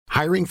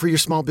Hiring for your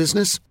small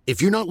business?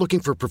 If you're not looking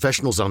for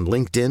professionals on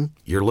LinkedIn,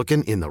 you're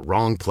looking in the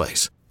wrong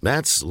place.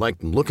 That's like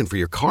looking for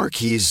your car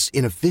keys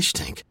in a fish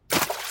tank.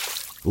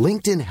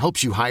 LinkedIn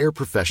helps you hire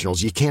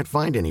professionals you can't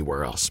find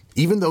anywhere else,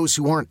 even those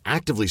who aren't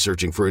actively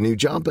searching for a new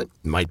job but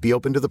might be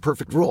open to the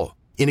perfect role.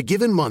 In a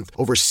given month,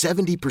 over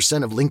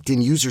 70% of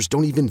LinkedIn users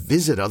don't even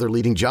visit other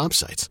leading job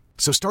sites.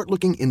 So start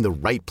looking in the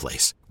right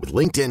place. With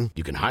LinkedIn,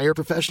 you can hire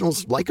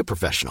professionals like a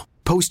professional.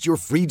 Post your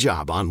free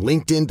job on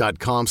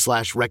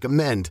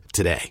linkedin.com/recommend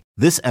today.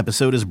 This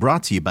episode is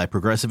brought to you by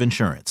Progressive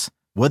Insurance.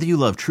 Whether you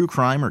love true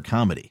crime or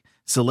comedy,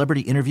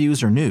 celebrity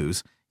interviews or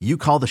news, you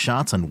call the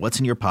shots on what's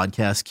in your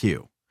podcast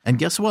queue. And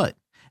guess what?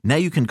 Now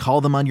you can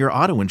call them on your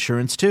auto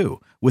insurance too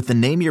with the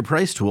Name Your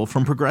Price tool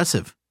from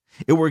Progressive.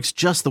 It works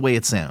just the way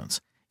it sounds.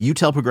 You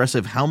tell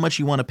Progressive how much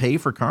you want to pay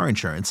for car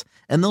insurance,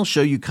 and they'll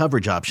show you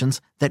coverage options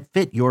that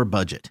fit your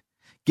budget.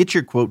 Get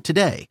your quote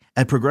today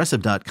at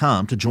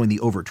Progressive.com to join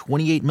the over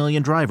 28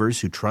 million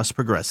drivers who trust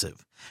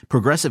Progressive.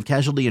 Progressive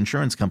Casualty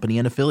Insurance Company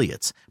and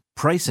Affiliates.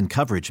 Price and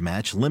coverage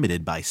match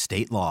limited by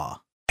state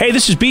law. Hey,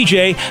 this is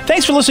BJ.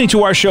 Thanks for listening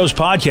to our show's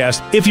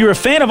podcast. If you're a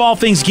fan of all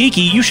things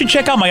geeky, you should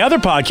check out my other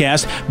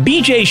podcast,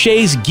 BJ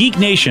Shea's Geek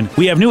Nation.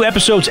 We have new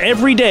episodes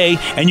every day,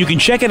 and you can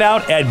check it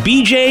out at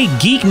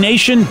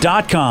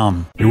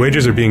bjgeeknation.com. Your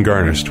wages are being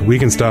garnished. We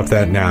can stop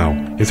that now.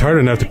 It's hard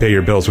enough to pay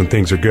your bills when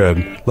things are good,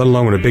 let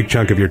alone when a big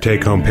chunk of your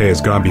take-home pay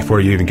is gone before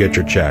you even get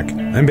your check.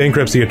 I'm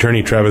bankruptcy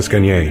attorney Travis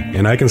Gagne,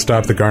 and I can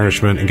stop the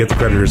garnishment and get the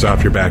creditors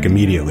off your back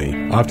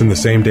immediately, often the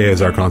same day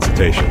as our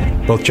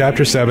consultation. Both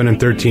Chapter 7 and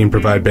 13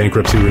 provide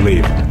bankruptcy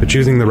relief, but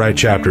choosing the right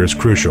chapter is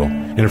crucial.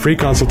 In a free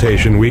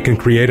consultation, we can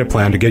create a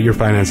plan to get your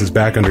finances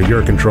back under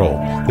your control.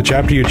 The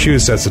chapter you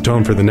choose sets the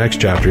tone for the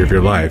next chapter of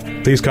your life.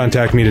 Please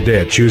contact me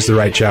today at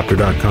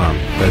ChooseTheRightChapter.com.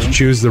 That's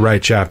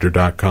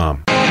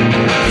ChooseTheRightChapter.com.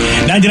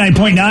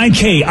 99.9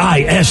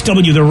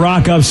 KISW, the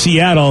Rock of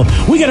Seattle.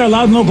 We got our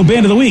loud and local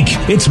band of the week.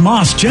 It's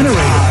Moss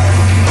Generator.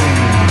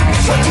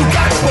 What you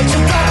got in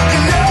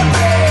the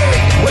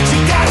bag? What you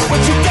got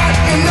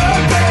in the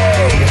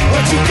bag?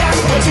 What you got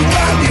in your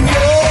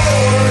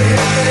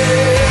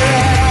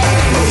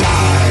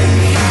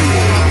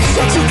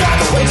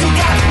What you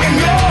got in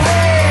your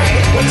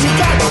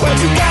head? What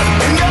you got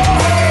in your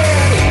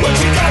head? What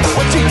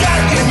you got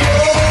in your head?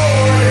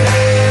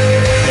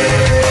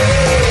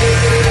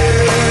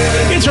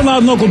 It's our loud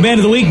and local band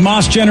of the week,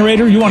 Moss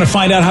Generator. You want to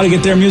find out how to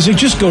get their music?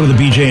 Just go to the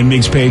BJ and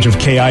Migs page of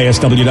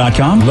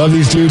KISW.com. Love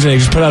these dudes. They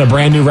just put out a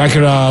brand new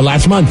record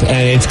last month,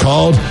 and it's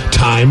called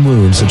Time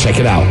Moon, so check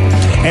it out.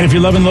 And if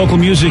you're loving local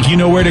music, you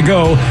know where to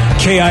go,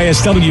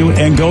 KISW,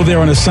 and go there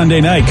on a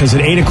Sunday night, because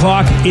at 8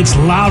 o'clock, it's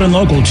loud and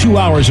local, 2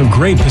 hours of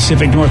great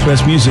Pacific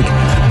Northwest music.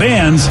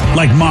 Bands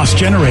like Moss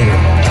Generator.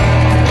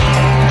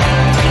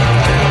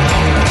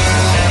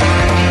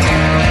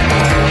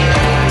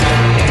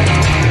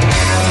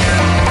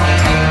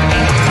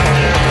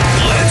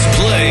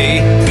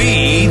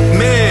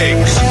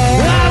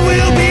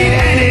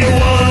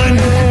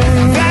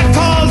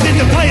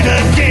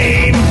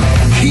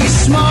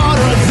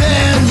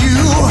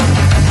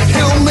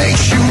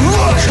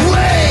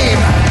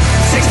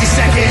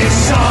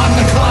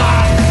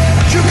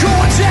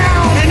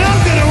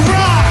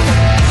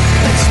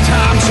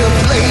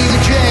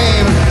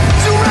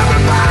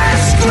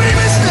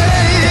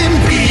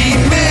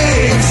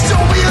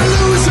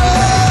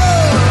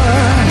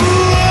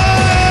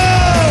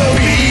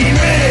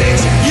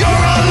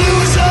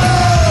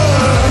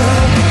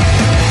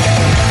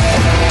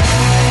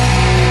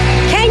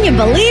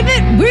 Believe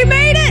it? We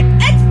made it!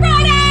 It's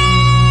Friday!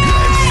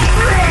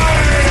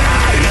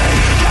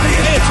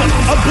 It's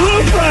a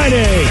Blue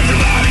Friday!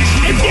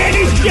 And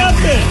Danny's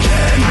jumping!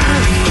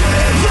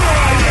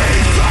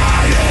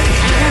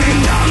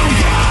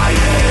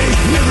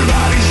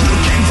 Everybody's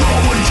looking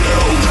forward to the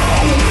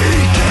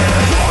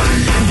weekend.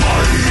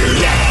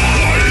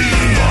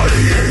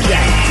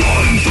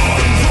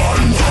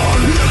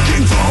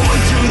 Looking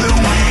forward to the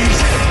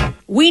weekend.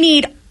 We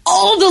need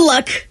all the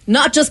luck,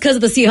 not just because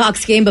of the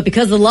Seahawks game, but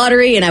because of the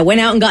lottery, and I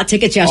went out and got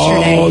tickets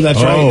yesterday. Oh,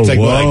 that's right.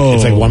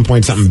 It's like 1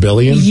 point something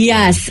billion.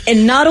 Yes,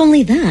 and not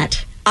only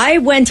that, I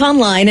went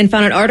online and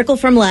found an article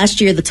from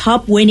last year, the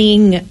top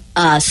winning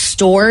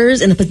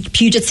stores in the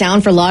Puget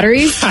Sound for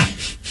lotteries.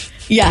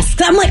 Yes,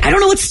 I'm like, I don't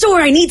know what store,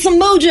 I need some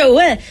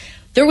mojo.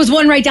 There was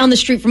one right down the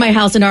street from my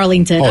house in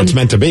Arlington. Oh, it's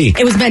meant to be.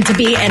 It was meant to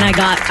be, and I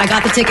got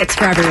the tickets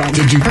for everyone.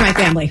 Did you? For my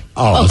family.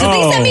 Oh, so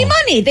they sent me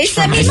money. They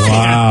sent me money.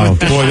 Wow,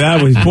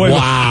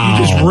 Wow.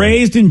 You just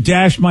raised and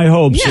dashed my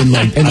hopes in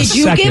like a Did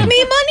you second. give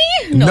me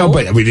money? No,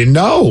 but we didn't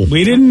know.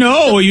 We didn't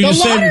know. You The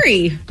just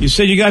lottery. You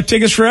said you got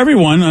tickets for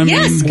everyone. I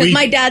Yes, mean, because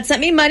my dad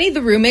sent me money.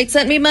 The roommate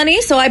sent me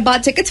money, so I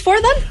bought tickets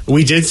for them.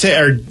 We did say,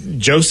 or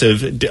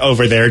Joseph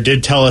over there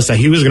did tell us that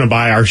he was going to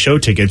buy our show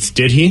tickets.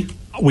 Did he?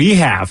 We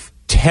have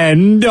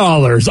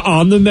 $10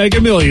 on the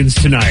Mega Millions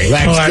tonight.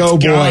 Let's go,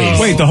 boys.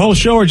 Wait, the whole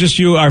show or just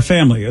you, our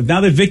family?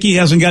 Now that Vicky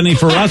hasn't got any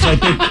for us, I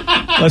think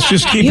let's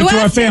just keep it to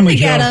our family, to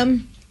get Joe.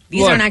 them.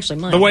 These aren't actually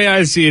mine. The way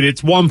I see it,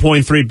 it's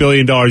 $1.3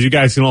 billion. You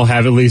guys can all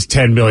have at least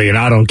 $10 million.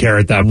 I don't care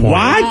at that point.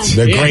 What?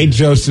 The great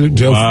Joe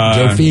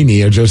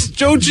Feeney or Joe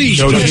G.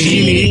 Joe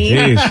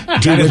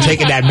Gini. Dude, we're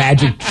taking that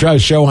magic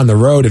show on the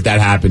road if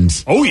that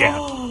happens. Oh, yeah.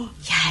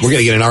 Yes. We're going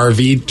to get an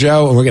RV,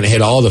 Joe, and we're going to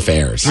hit all the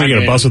fairs. I'm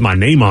going to bus with my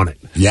name on it.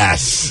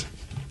 Yes.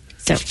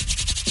 So,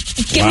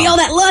 give me all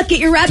that luck. Get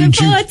your rabbit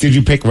foot. Did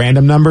you pick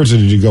random numbers, or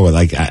did you go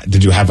with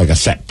did you have a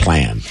set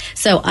plan?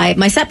 So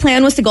my set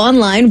plan was to go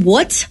online.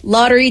 What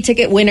lottery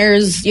ticket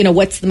winners,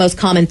 what's the most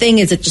common thing?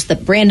 Is it just the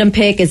random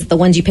pick? Is it the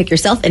ones you pick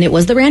yourself? And it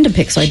was the random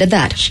pick, so I did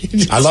that.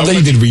 I love that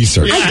you did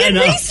research. I did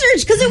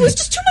research because it was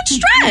just too much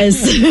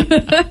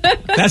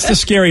stress. That's the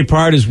scary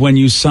part, is when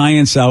you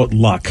science out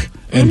luck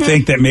and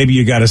think that maybe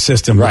you got a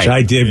system, which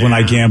I did when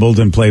I gambled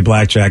and played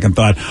blackjack and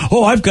thought,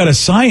 I've got a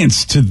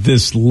science to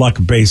this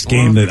luck-based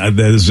game that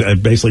is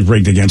basically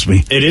rigged against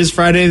me. It is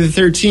Friday the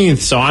 13th,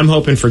 so I'm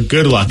hoping for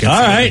good luck. All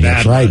right.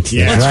 That's right.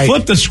 Yeah. Let's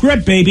flip the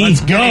script, baby.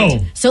 Let's go.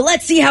 So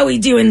let's see how we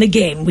do in the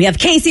game. We have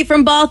Casey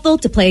from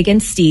Bothell to play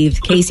against Steve.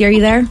 Casey, are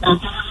you there?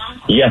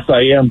 Yes,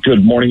 I am.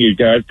 Good morning, you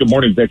guys. Good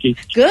morning, Vicky.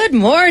 Good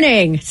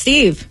morning.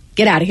 Steve,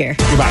 get out of here.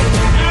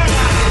 Goodbye.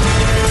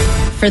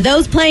 For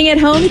those playing at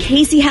home,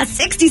 Casey has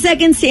 60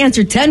 seconds to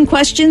answer 10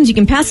 questions. You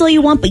can pass all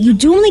you want, but you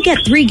do only get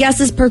 3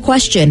 guesses per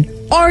question.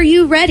 Are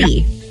you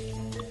ready?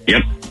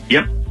 Yep.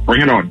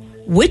 Bring it on.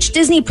 Which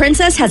Disney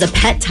princess has a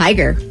pet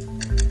tiger?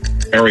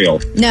 Ariel.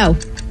 No.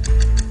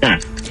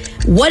 Pass.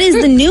 What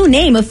is the new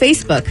name of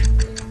Facebook?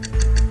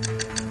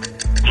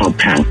 Oh,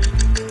 pass.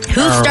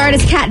 Who starred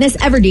as Katniss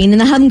Everdeen in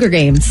the Hunger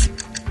Games?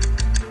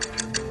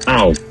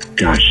 Oh,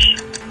 gosh.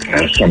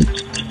 Pass.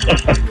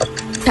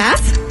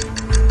 Pass?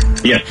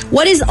 Yes.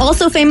 What is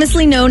also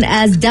famously known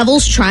as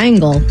Devil's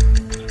Triangle?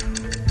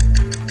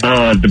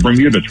 The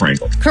Bermuda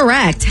Triangle.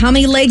 Correct. How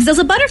many legs does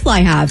a butterfly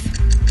have?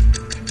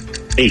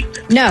 8.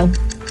 No.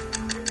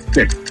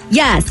 6.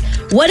 Yes.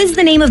 What is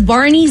the name of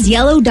Barney's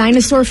yellow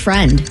dinosaur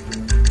friend?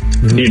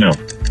 Dino.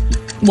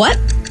 What?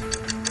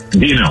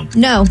 Dino.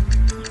 No.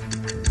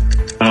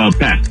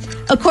 Pass.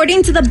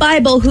 According to the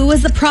Bible, who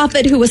was the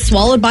prophet who was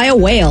swallowed by a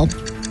whale?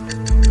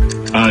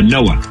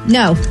 Noah.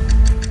 No.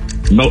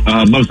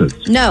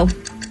 Moses. No.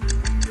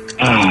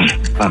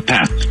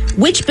 Pass.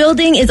 Which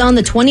building is on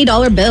the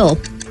 $20 bill?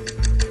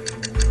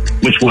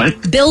 Which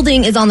what?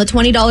 Building is on the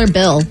 $20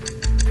 bill.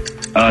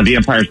 The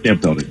Empire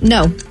State Building.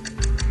 No.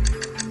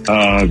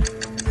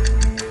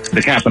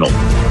 The Capitol.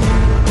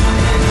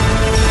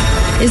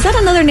 Is that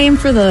another name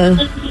for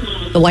the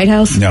White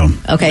House? No.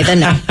 Okay, then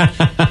no.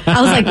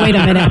 I was like, wait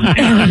a minute.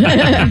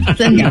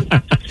 Then no.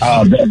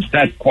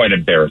 That's quite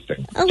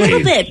embarrassing. A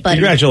little bit, but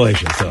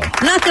Congratulations, though.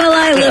 not going to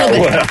lie, a little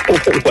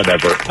bit.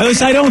 Whatever. At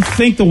least I don't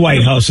think the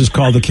White House is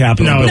called the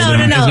Capitol No,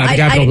 Building. No. It's not the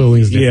Capitol I-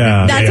 building's different.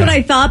 Yeah. That's what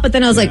I thought, but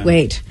then I was like,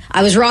 wait.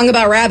 I was wrong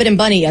about Rabbit and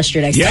Bunny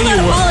yesterday. Still Yeah, not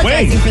you were.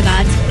 apologizing Wait. for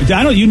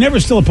that. You never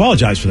still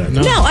apologize for that.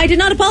 No, I did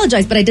not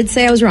apologize, but I did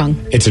say I was wrong.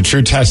 It's a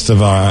true test of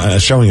a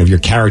showing of your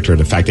character,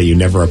 the fact that you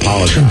never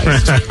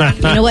apologized.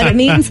 You know what it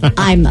means?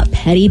 I'm a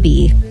petty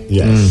bee.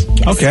 Yes.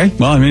 Okay.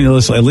 Well, I mean,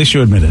 at least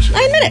you admit it.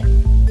 I admit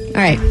it.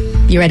 All right.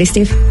 You ready,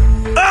 Steve?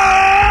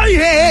 Oh,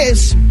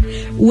 yes.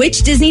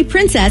 Which Disney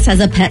princess has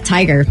a pet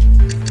tiger?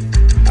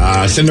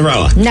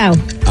 Cinderella. No.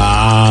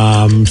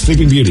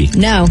 Sleeping Beauty.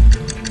 No.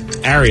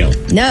 Ariel.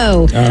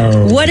 No.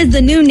 Oh. What is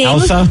the new name?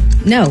 Elsa?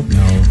 No.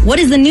 What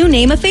is the new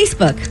name of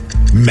Facebook?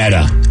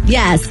 Meta.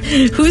 Yes.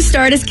 Who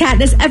starred as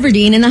Katniss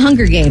Everdeen in the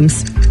Hunger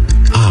Games?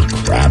 Oh,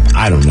 crap.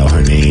 I don't know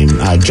her name.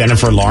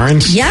 Jennifer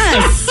Lawrence?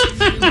 Yes.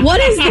 What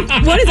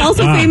is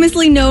also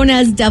famously known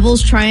as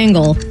Devil's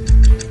Triangle?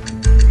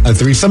 A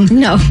threesome?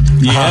 No.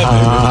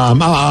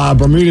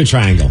 Bermuda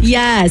Triangle.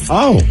 Yes.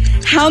 Oh,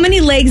 How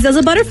many legs does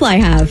a butterfly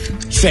have?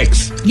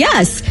 6.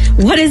 Yes.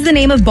 What is the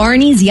name of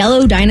Barney's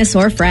yellow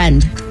dinosaur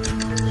friend?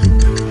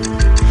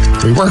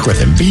 We work with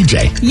him.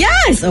 BJ.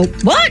 Yes. Oh,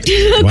 what?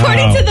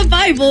 According to the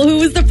Bible, who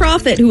was the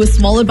prophet who was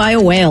swallowed by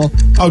a whale?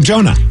 Oh,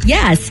 Jonah.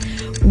 Yes.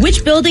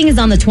 Which building is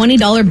on the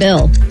 $20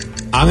 bill?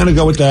 I'm going to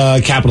go with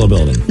the Capitol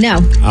building. No.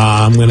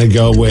 I'm going to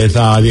go with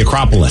the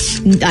Acropolis.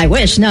 I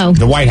wish. No.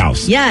 The White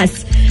House.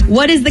 Yes.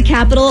 What is the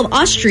capital of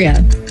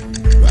Austria?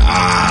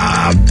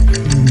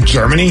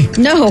 Germany.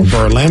 No.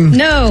 Berlin.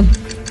 No.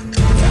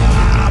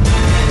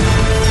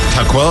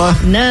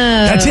 Tukwila.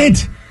 No. That's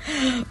it.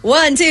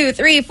 1, 2,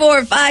 3,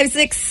 4, 5,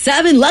 6,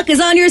 7. Luck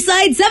is on your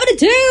side. 7 to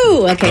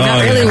 2. Okay,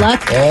 not really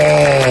luck.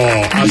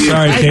 I'm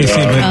sorry, Casey,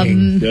 but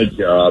Good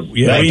job.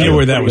 Yeah, we knew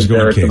where that was going,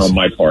 Embarrassing Casey. on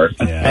my part.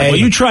 yeah. Well,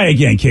 you try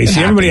again, Casey.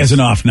 Everybody has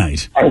an off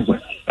night.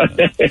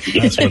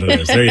 That's what it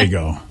is. There you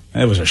go.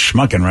 That was a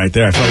schmucking right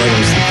there. I felt like it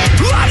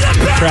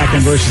was Kraken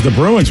versus the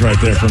Bruins right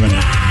there for a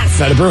minute.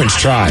 Now, the Bruins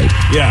tried.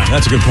 Yeah,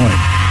 that's a good point.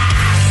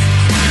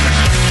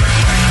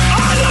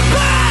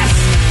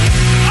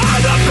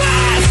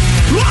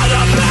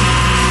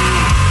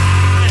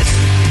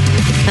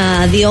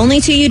 The only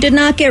two you did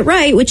not get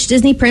right, which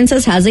Disney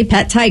princess has a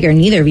pet tiger?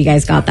 Neither of you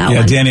guys got that Yeah,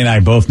 one. Danny and I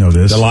both know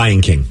this. The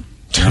Lion King.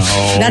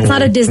 That's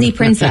not a Disney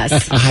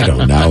princess. I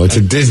don't know. It's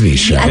a Disney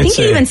show. I think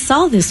you even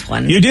saw this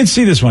one. You did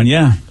see this one,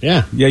 yeah.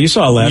 Yeah. Yeah, you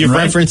saw Aladdin, You've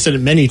right? referenced it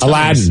many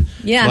times. Aladdin.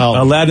 Yeah.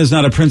 Well, Aladdin is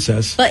not a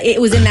princess. But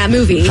it was in that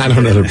movie. I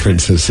don't know the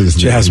princess's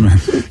name. Jasmine.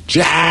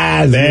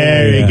 Jasmine.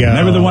 there you go.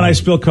 Remember the one I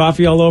spilled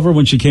coffee all over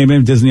when she came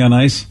in, Disney on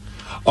Ice?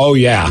 Oh,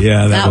 yeah.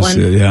 Yeah, That was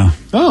one. it, yeah.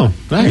 Oh,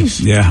 nice.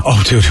 Yeah.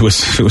 Oh, dude, it was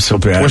so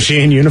bad. Was she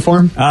in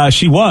uniform?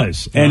 She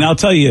was. And I'll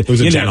tell you. It was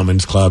a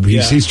gentleman's club.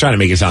 He's trying to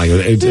make it sound like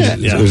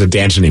it was a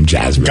dancer named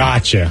Jasmine.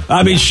 Gotcha.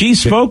 I mean, she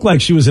spoke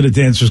like she was at a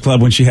dancers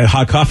club when she had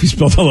hot coffee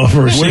spilled all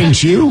over her.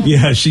 Wouldn't you?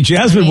 Yeah,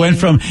 Jasmine went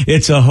from,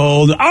 it's a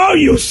whole, oh,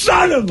 you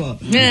son of a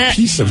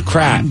Piece of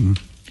crap.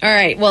 All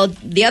right. Well,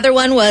 the other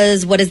one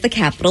was, what is the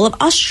capital of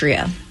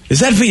Austria? Is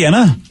that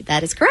Vienna?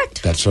 That is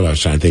correct. That's what I was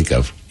trying to think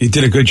of. You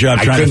did a good job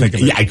trying to think of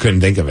it. Yeah, I couldn't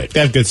think of it.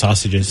 They have good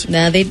sausages.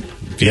 No, they.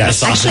 Yeah,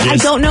 sausages. Actually, I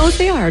don't know if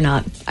they are or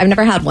not. I've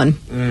never had one.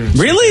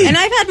 Really? And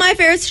I've had my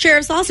fair share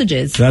of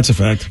sausages. That's a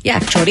fact.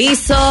 Yeah,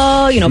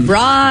 chorizo,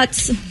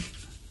 brats.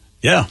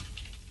 Yeah.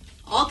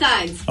 All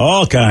kinds.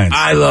 All kinds.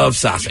 I love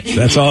sausage.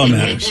 That's all that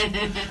matters.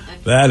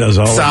 That is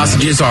all that matters.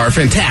 Sausages are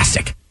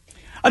fantastic.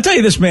 I'll tell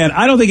you this, man.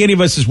 I don't think any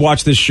of us has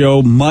watched this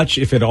show much,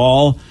 if at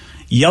all.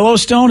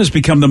 Yellowstone has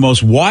become the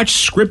most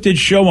watched scripted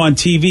show on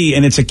TV,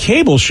 and it's a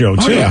cable show,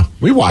 too. Oh, yeah.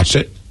 We watched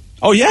it.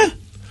 Oh, yeah?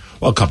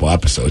 Well, a couple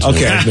episodes.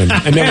 Okay. And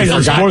then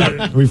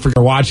Yeah, we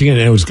forgot watching it,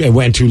 and it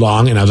went too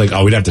long, and I was like,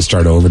 oh, we'd have to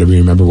start over to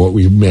remember what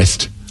we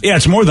missed. Yeah,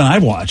 it's more than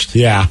I've watched.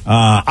 Yeah.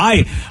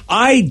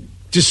 I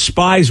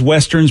despise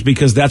Westerns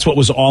because that's what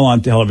was all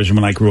on television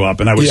when I grew up,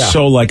 and I was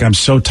I'm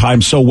so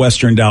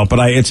Westerned out, but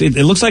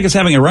it looks like it's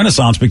having a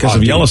renaissance because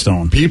of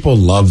Yellowstone. People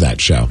love that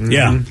show.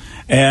 Yeah.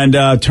 And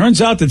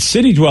turns out that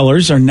city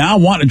dwellers are now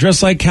wanting to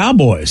dress like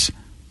cowboys.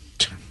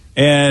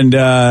 And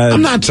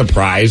I'm not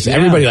surprised. Yeah.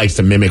 Everybody likes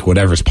to mimic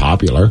whatever's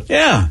popular.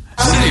 Yeah.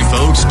 City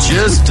folks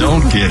just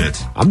don't get it.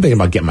 I'm thinking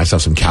about getting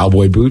myself some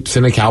cowboy boots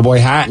and a cowboy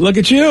hat. Look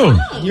at you.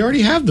 You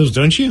already have those,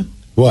 don't you?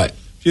 What?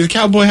 The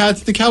cowboy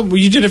hats, the cowboy.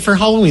 You did it for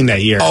Halloween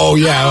that year. Oh,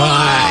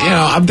 yeah.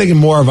 Well, I'm thinking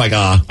more of like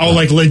a... Oh,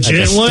 like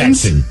legit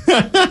ones?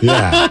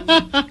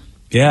 Yeah.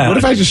 Yeah. What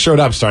if I just showed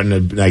up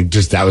starting to,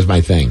 that was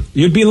my thing?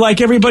 You'd be like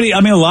everybody.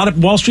 I mean, a lot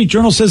of Wall Street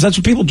Journal says that's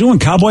what people do in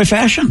cowboy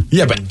fashion.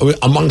 Yeah, but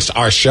amongst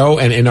our show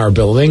and in our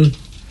building,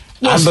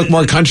 I'd look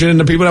more country than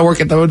the people that work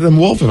at the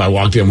Wolf if I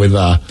walked in with...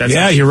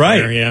 yeah, you're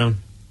right. Fair, yeah.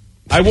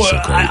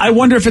 I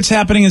wonder if it's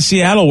happening in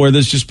Seattle where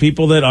there's just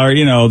people that are,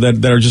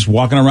 that are just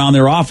walking around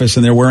their office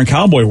and they're wearing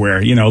cowboy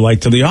wear,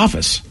 like to the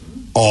office.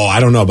 Oh, I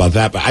don't know about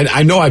that, but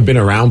I know I've been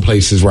around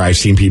places where I've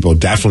seen people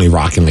definitely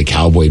rocking like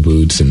cowboy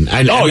boots, and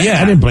I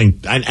didn't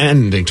blink. I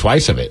didn't think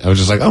twice of it. I was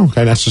just like, oh,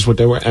 okay, that's just what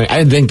they were.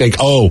 I didn't think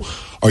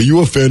are you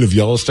a fan of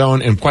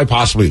Yellowstone? And quite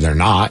possibly they're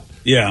not.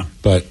 Yeah,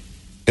 but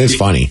it's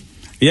funny.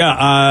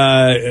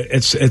 Yeah,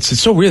 it's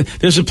so weird.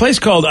 There's a place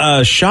called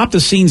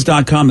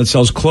shopthescenes.com that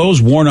sells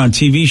clothes worn on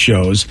TV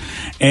shows,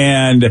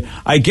 and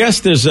I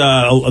guess there's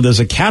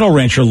a cattle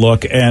rancher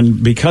look,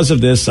 and because of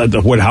this,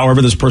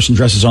 however this person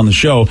dresses on the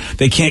show,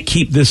 they can't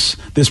keep this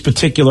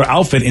particular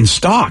outfit in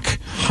stock.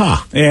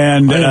 Huh.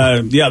 And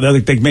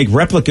they make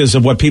replicas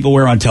of what people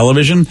wear on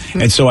television,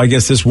 and so I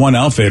guess this one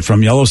outfit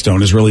from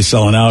Yellowstone is really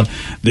selling out.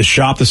 The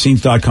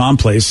shopthescenes.com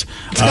place.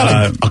 It's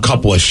got a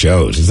couple of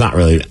shows. It's not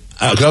really...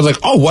 Because I was like,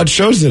 oh, what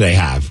shows do they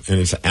have? And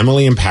it's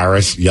Emily in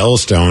Paris,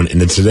 Yellowstone,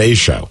 and the Today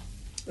Show.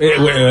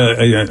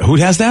 Who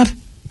has that?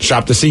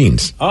 Shop the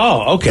Scenes.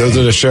 Oh, okay. Those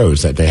are the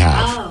shows that they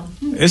have. Oh.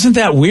 Isn't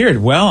that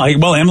weird? Well,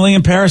 Emily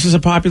in Paris is a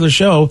popular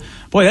show.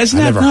 Boy, that's I've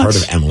never nuts.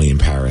 heard of Emily in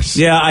Paris.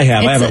 Yeah, I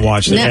have. I It's haven't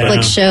watched a it.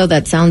 Netflix show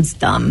that sounds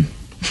dumb.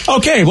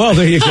 Okay, well,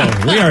 there you go.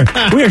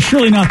 We are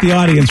surely not the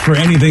audience for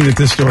anything that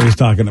this story is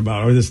talking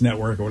about, or this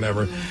network, or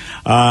whatever.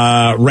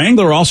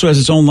 Wrangler also has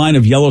its own line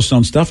of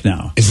Yellowstone stuff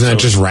now. Isn't that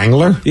just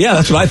Wrangler? Yeah,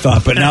 that's what I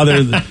thought. But now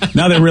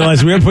they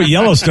realize we have to put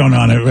Yellowstone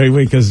on it, right?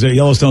 Because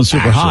Yellowstone's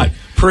super hot.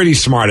 Pretty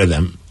smart of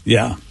them.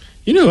 Yeah.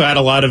 You know who had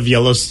a lot of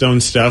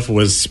Yellowstone stuff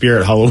was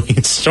Spirit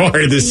Halloween Store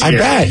this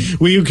year. I bet.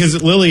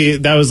 Because Lily,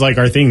 that was like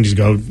our thing, just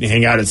go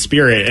hang out at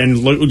Spirit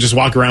and just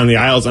walk around the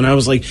aisles. And I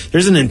was like,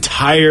 there's an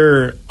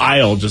entire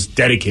aisle just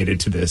dedicated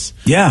to this.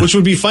 Yeah. Which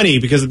would be funny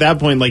because at that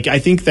point, I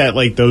think that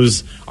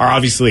those are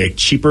obviously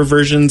cheaper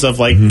versions of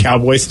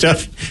cowboy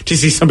stuff to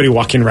see somebody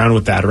walking around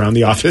with that around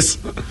the office.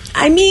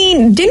 I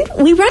mean,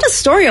 we read a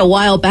story a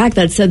while back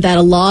that said that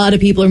a lot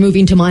of people are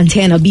moving to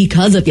Montana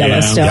because of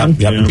Yellowstone.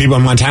 Yep. And people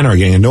in Montana are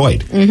getting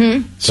annoyed. Mm-hmm.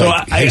 So,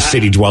 hey,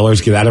 city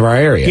dwellers, get out of our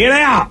area. Get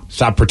out!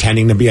 Stop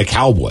pretending to be a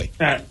cowboy.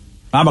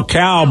 I'm a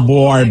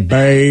cowboy,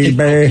 baby.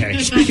 Okay.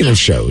 Speaking of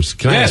shows,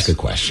 can I ask a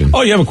question?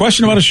 Oh, you have a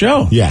question about a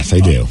show? Yes,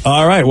 I do.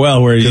 All right.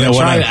 Well,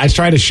 I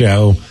tried a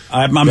show.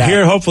 I'm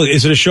here. Hopefully,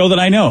 is it a show that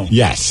I know?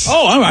 Yes.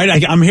 Oh, all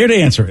right. I'm here to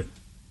answer it.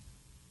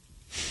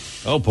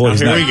 Oh boy,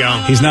 here we go.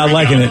 He's not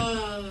liking it.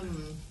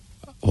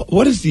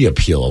 What is the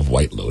appeal of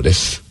White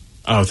Lotus?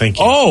 Oh, thank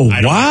you. Oh,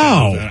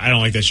 wow. I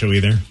don't like that show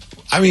either.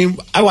 I mean,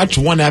 I watched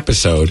one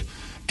episode,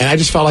 and I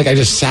just felt like I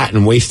just sat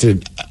and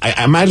wasted.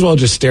 I might as well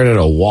just stared at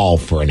a wall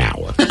for an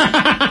hour.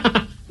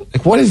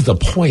 Like, what is the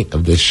point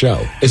of this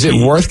show? Is it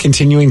worth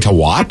continuing to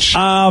watch?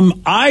 In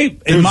my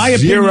opinion,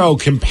 zero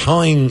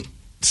compelling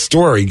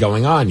story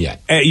going on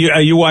yet. Are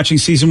you watching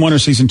season 1 or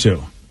season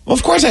 2? Well,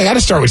 of course, I got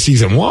to start with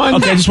season 1.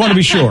 Okay, I just want to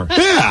be sure.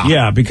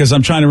 Yeah, because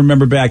I'm trying to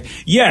remember back.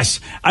 Yes,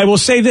 I will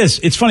say this.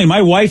 It's funny.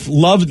 My wife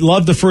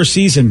loved the first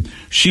season.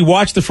 She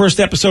watched the first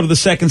episode of the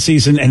second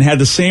season and had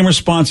the same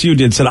response you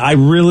did. Said, I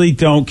really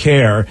don't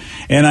care.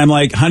 And I'm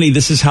like, honey,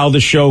 this is how the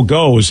show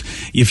goes.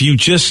 If you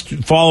just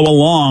follow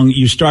along,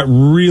 you start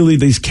really,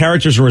 these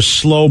characters are a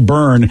slow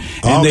burn.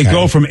 And they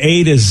go from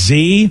A to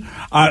Z.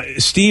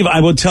 Steve,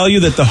 I will tell you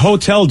that the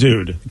hotel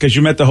dude, because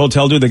you met the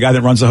hotel dude, the guy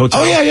that runs the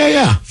hotel. Oh,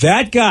 yeah.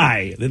 That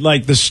guy,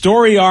 like the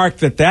story arc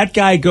that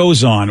guy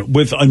goes on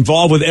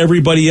involved with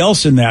everybody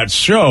else in that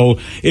show,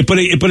 but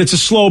it's a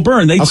slow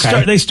burn.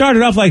 They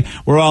started off like,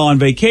 we're all on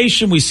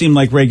vacation, we seem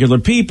like regular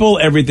people,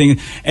 everything,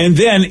 and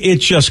then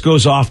it just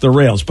goes off the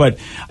rails. But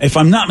if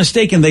I'm not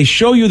mistaken, they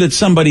show you that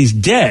somebody's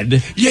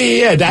dead.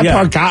 Yeah. That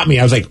part got me.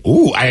 I was like,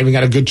 ooh, I even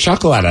got a good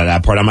chuckle out of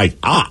that part. I'm like,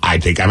 I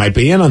think I might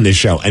be in on this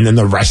show. And then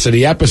the rest of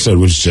the episode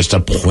was just a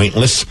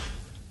pointless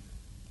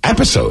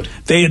episode.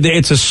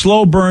 It's a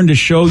slow burn to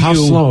show How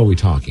you. How slow are we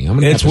talking?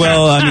 I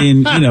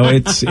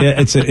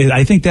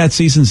think that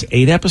season's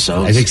 8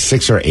 episodes. I think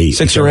 6 or 8.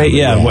 6 or 8,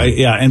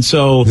 yeah. And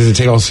so, does it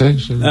take all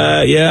 6?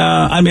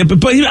 Yeah. I mean,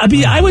 but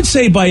I would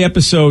say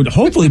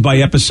hopefully by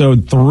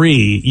episode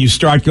 3, you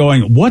start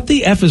going, what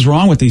the F is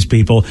wrong with these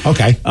people?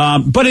 Okay.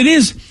 But it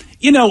is.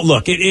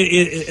 Look,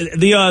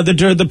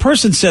 the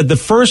person said the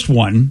first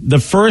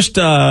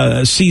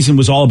season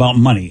was all about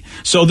money.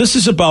 So this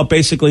is about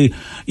basically,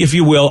 if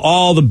you will,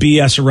 all the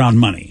BS around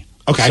money.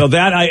 Okay. So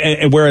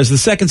whereas the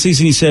second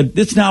season, he said,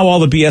 it's now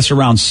all the BS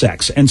around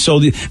sex. And so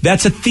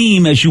that's a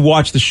theme as you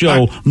watch the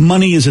show.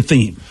 Money is a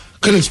theme.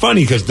 Because it's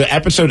funny, because the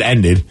episode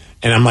ended,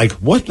 and I'm like,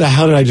 what the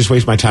hell did I just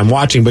waste my time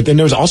watching? But then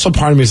there was also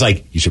part of me is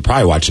like, you should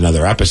probably watch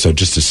another episode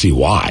just to see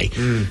why.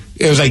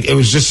 It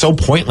was just so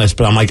pointless,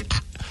 but I'm like,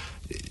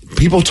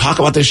 people talk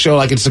about this show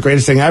like it's the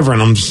greatest thing ever,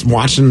 and I'm just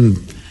watching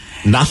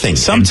nothing.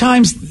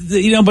 Sometimes,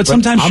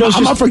 sometimes shows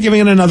I'm up for giving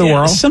it another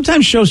whirl.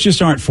 Sometimes shows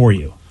just aren't for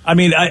you. I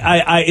mean,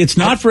 it's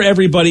not for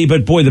everybody,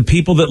 but boy, the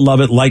people that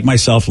love it, like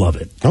myself, love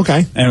it.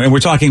 Okay. And we're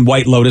talking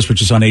White Lotus,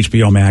 which is on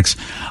HBO Max.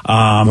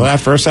 That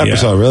first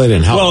episode really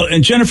didn't help. Well,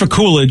 and Jennifer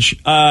Coolidge,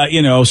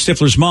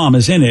 Stifler's mom,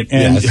 is in it,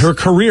 and her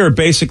career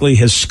basically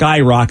has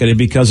skyrocketed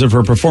because of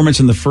her performance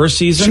in the first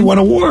season. She won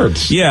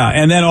awards. Yeah,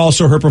 and then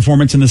also her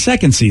performance in the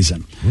second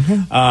season.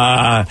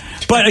 But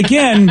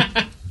again...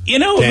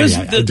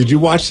 did you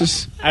watch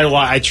this?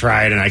 I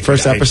tried, and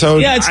first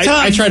episode. Yeah, it's tough.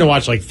 I tried to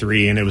watch like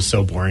 3, and it was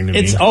so boring to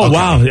me.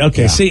 Wow.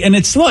 Okay. Yeah. See, and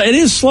it's slow. It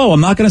is slow.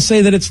 I'm not going to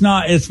say that it's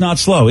not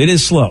slow. It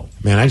is slow.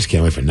 Man, I just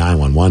can't wait for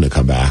 911 to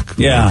come back.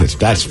 Yeah,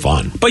 that's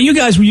fun. But you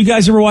guys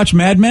ever watch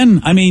Mad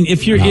Men? I mean,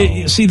 if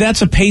see,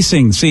 that's a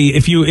pacing. See,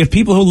 if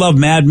people who love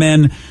Mad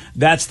Men,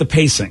 that's the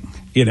pacing.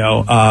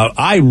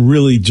 I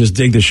really just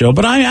dig the show,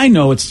 but I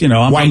know it's,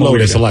 I'm White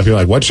Lotus. A lot of people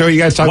are like, what show are you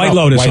guys talking about?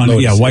 White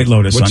Lotus. White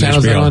Lotus what on channel HBO.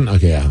 Is that on?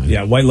 Okay,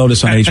 yeah, White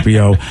Lotus on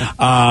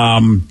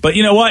HBO. But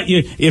you know what?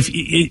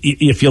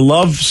 If you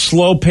love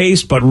slow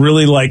paced but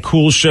really like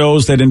cool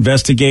shows that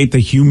investigate the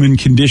human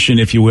condition,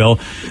 if you will,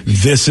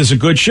 this is a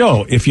good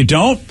show. If you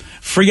don't,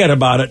 forget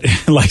about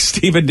it. Like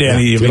Steve and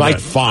Danny. If you like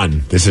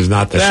fun, this is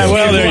not the show.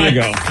 Well, there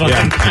you go.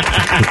 Yeah.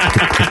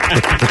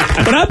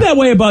 But I'm that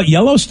way about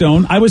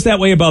Yellowstone. I was that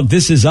way about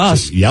This Is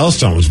Us.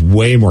 Yellowstone was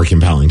way more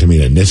compelling to me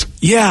than this.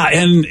 Yeah,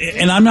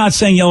 and I'm not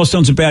saying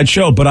Yellowstone's a bad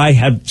show, but I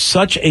have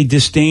such a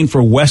disdain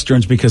for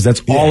Westerns because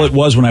that's all it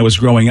was when I was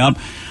growing up.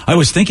 I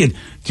was thinking,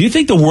 do you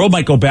think the world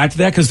might go back to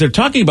that? Because they're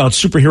talking about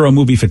superhero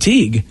movie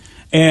fatigue.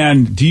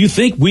 And do you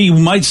think we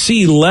might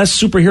see less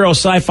superhero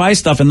sci-fi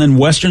stuff and then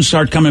Westerns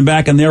start coming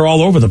back and they're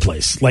all over the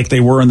place like they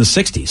were in the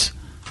 60s?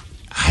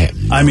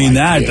 I mean,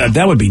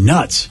 that would be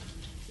nuts.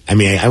 I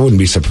mean, I wouldn't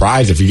be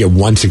surprised if you get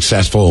one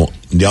successful.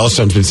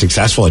 Yellowstone's been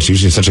successful. It's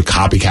usually such a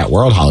copycat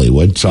world,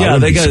 Hollywood. So I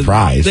wouldn't be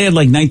surprised. They had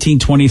like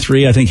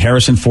 1923. I think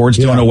Harrison Ford's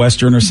doing a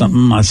Western or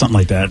something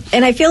like that.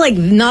 And I feel like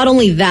not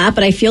only that,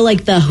 but I feel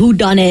like the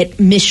whodunit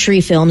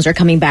mystery films are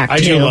coming back too. I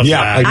do love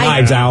that. Like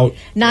Knives Out.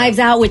 Knives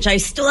Out, which I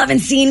still haven't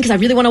seen because I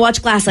really want to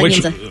watch Glass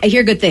Onions. I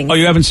hear good things. Oh,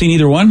 you haven't seen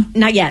either one?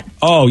 Not yet.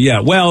 Oh,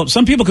 yeah. Well,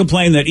 some people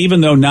complain that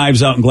even though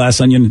Knives Out and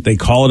Glass Onion, they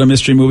call it a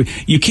mystery movie,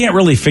 you can't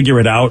really figure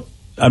it out.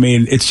 I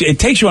mean, it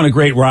takes you on a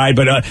great ride,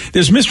 but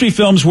there's mystery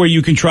films where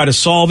you can try to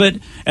solve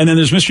it, and then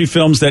there's mystery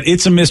films that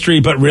it's a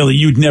mystery, but really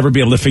you'd never be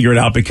able to figure it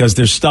out because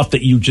there's stuff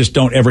that you just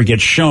don't ever get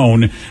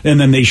shown, and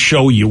then they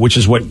show you, which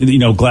is what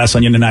Glass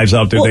Onion and Knives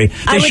Out do. Well,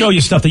 they show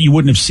you stuff that you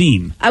wouldn't have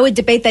seen. I would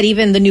debate that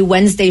even the new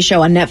Wednesday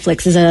show on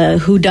Netflix is a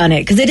whodunit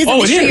because it is a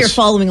mystery you're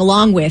following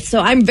along with. So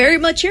I'm very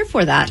much here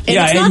for that, and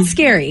it's not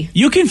scary.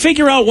 You can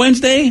figure out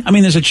Wednesday. I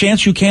mean, there's a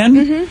chance you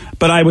can,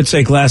 but I would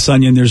say Glass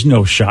Onion. There's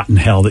no shot in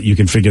hell that you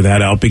can figure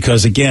that out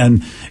because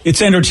again,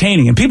 it's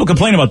entertaining, and people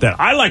complain about that.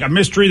 I like a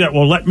mystery that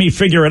will let me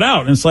figure it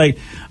out. And it's like,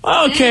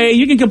 okay,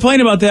 you can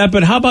complain about that,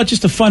 but how about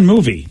just a fun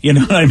movie? You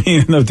know what I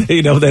mean?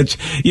 That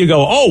you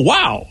go, oh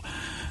wow.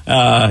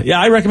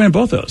 I recommend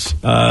both those.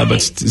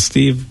 But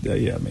Steve,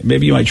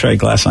 maybe you might try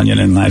Glass Onion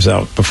and Knives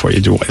Out before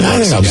you do White Lotus. I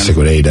think I'll stick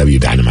with AEW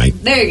Dynamite.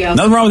 There you go.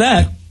 Nothing wrong with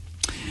that.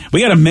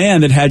 We got a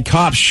man that had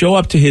cops show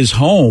up to his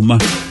home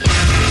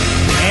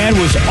and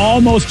was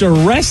almost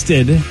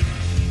arrested,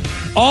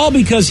 all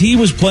because he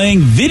was playing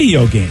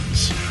video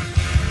games.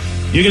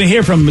 You're going to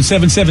hear from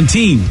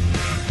 717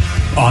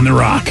 on The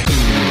Rock.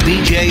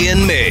 BJ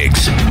and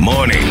Migs,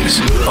 mornings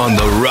on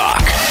The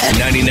Rock,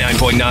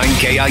 99.9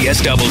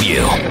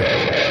 KISW.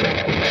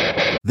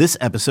 This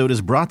episode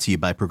is brought to you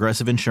by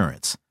Progressive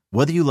Insurance.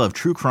 Whether you love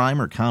true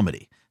crime or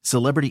comedy,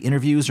 celebrity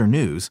interviews or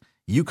news,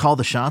 you call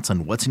the shots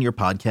on what's in your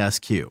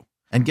podcast queue.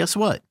 And guess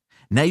what?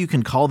 Now you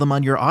can call them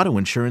on your auto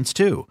insurance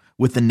too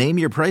with the Name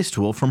Your Price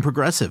tool from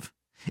Progressive.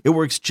 It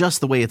works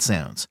just the way it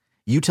sounds.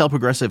 You tell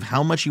Progressive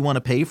how much you want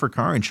to pay for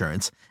car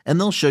insurance, and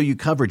they'll show you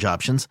coverage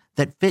options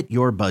that fit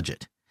your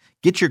budget.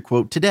 Get your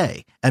quote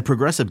today at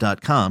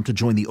Progressive.com to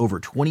join the over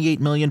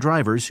 28 million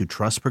drivers who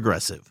trust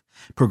Progressive.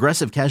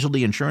 Progressive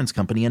Casualty Insurance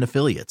Company and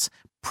Affiliates.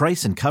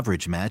 Price and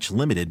coverage match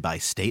limited by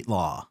state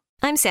law.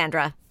 I'm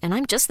Sandra, and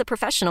I'm just the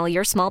professional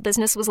your small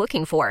business was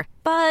looking for.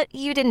 But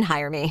you didn't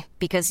hire me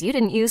because you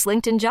didn't use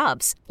LinkedIn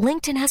Jobs.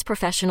 LinkedIn has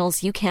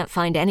professionals you can't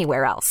find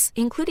anywhere else,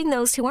 including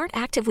those who aren't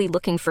actively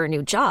looking for a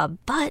new job,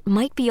 but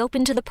might be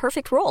open to the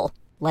perfect role,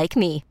 like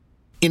me.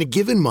 In a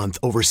given month,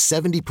 over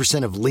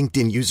 70% of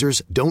LinkedIn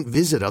users don't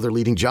visit other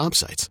leading job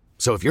sites.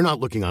 So if you're not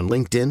looking on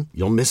LinkedIn,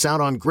 you'll miss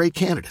out on great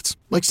candidates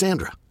like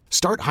Sandra.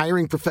 Start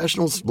hiring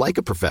professionals like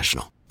a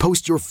professional.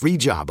 Post your free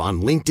job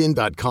on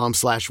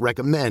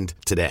linkedin.com/recommend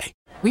today.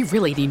 We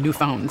really need new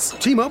phones.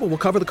 T-Mobile will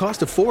cover the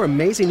cost of 4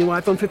 amazing new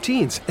iPhone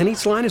 15s, and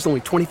each line is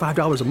only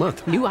 $25 a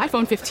month. New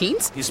iPhone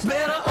 15s? It's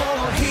better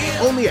over here.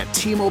 Only at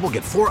T-Mobile,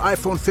 get 4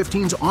 iPhone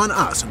 15s on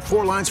us and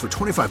 4 lines for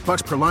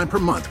 $25 per line per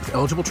month with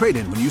eligible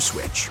trade-in when you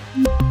switch.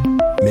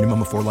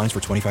 Minimum of 4 lines for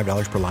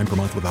 $25 per line per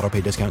month with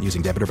autopay discount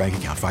using debit or bank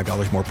account.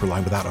 $5 more per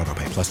line without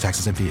autopay, plus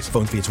taxes and fees.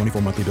 Phone fee at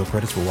 24 monthly bill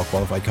credits for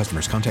well-qualified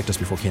customers. Contact us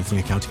before canceling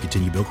account to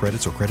continue bill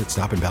credits or credit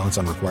stop and balance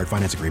on required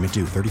finance agreement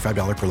due.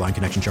 $35 per line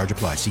connection charge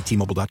applies. See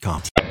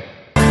T-Mobile.com.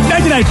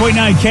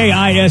 99.9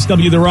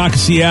 KISW, The Rock,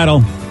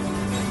 Seattle.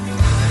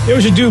 There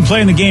was a dude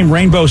playing the game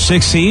Rainbow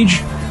Six Siege.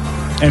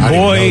 And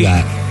boy,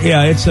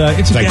 yeah, it's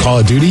like Call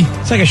of Duty?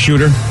 It's like a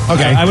shooter.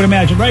 Okay. I would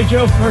imagine. Right,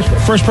 Joe?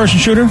 First person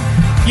shooter?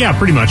 Yeah,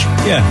 pretty much.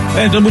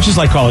 Yeah, which is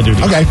like Call of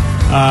Duty. Okay.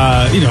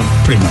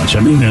 Pretty much. I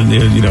mean,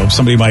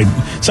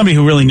 somebody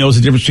who really knows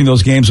the difference between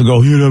those games will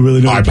go, you don't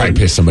really know. I'd probably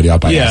piss somebody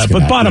up by asking but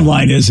that. bottom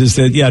line is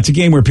that, it's a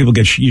game where people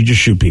you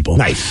just shoot people.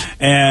 Nice.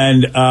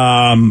 And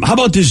how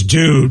about this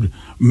dude?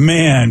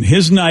 Man,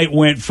 his night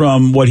went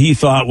from what he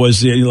thought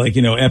was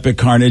epic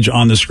carnage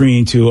on the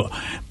screen to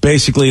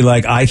basically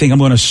I think I'm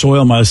going to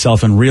soil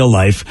myself in real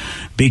life,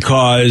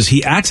 because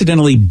he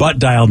accidentally butt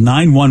dialed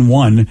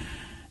 911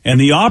 and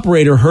the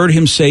operator heard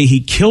him say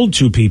he killed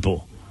 2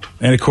 people.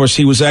 And of course,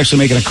 he was actually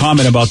making a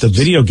comment about the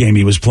video game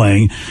he was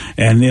playing.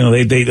 And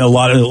they a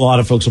lot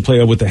of folks will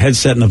play with the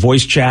headset and the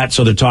voice chat,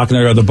 so they're talking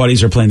to their other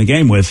buddies they're playing the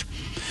game with.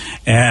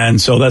 And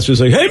so that's just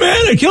like, hey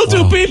man, I killed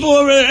 2 people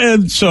over there.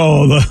 And so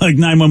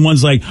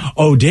 911's like,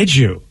 oh, did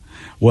you?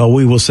 Well,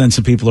 we will send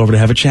some people over to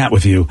have a chat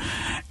with you.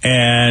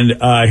 And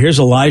here's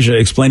Elijah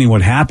explaining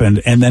what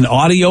happened, and then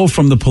audio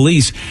from the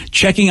police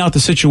checking out the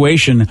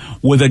situation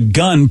with a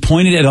gun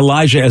pointed at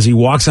Elijah as he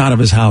walks out of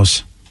his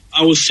house.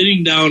 I was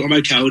sitting down on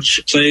my couch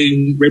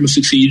playing Rainbow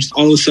Six Siege.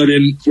 All of a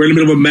sudden, we're in the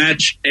middle of a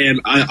match,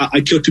 and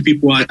I killed 2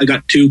 people. I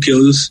got 2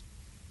 kills.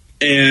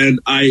 And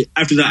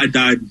after that, I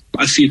died.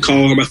 I see a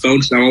call on my phone.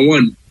 It's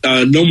 911.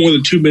 No more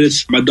than 2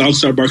 minutes, my dog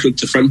started barking at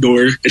the front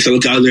door. And so I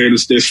look out there, and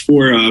there's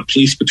 4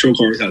 police patrol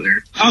cars out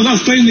there. I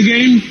was playing the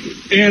game,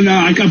 and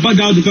I got butt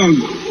dialed the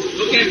phone.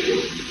 Okay.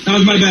 That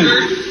was my bad.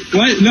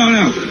 What?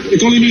 No.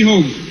 It's only me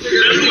home.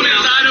 Everyone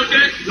inside,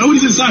 okay?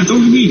 Nobody's inside. It's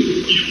only me.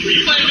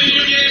 You play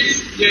video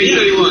games? Yeah, you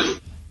said you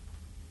was.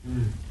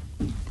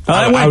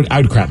 I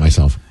would crap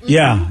myself.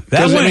 Yeah.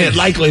 That was a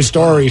likely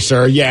story,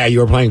 sir. Yeah, you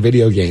were playing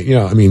video games.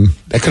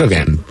 That could have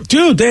been.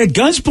 Dude, they had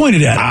guns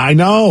pointed at him. I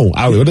know.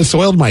 I would have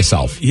soiled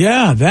myself.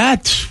 Yeah,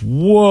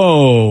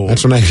 whoa.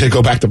 That's when I should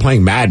go back to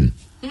playing Madden.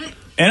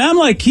 And I'm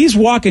like, he's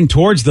walking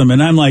towards them,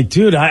 and I'm like,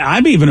 dude,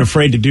 I'm even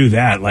afraid to do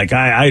that. Like,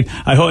 I'd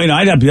have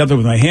to be up there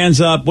with my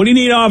hands up. What do you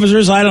need,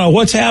 officers? I don't know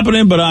what's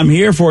happening, but I'm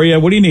here for you.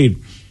 What do you need?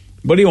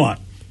 What do you want?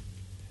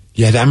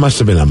 Yeah, that must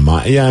have been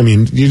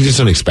you just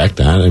don't expect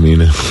that.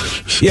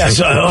 Yes.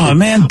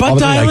 Man, butt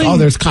dialing.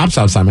 There's cops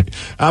outside.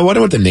 I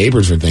wonder what the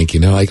neighbors are thinking.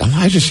 They're like,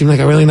 Elijah seemed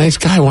like a really nice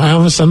guy. Why all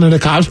of a sudden are the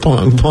cops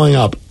pulling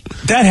up?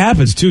 That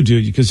happens too,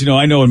 dude. Because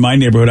I know in my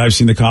neighborhood I've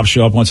seen the cops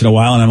show up once in a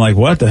while, and I'm like,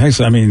 what the heck?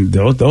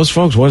 Those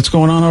folks, what's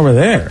going on over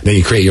there? Then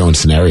you create your own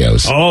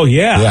scenarios. Oh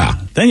yeah.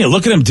 Then you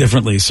look at them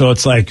differently. So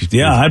it's like,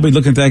 I'd be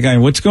looking at that guy.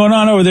 What's going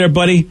on over there,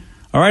 buddy?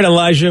 All right,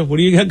 Elijah, what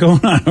do you got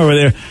going on over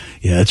there?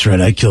 Yeah, that's right.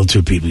 I killed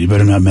 2 people. You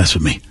better not mess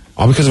with me.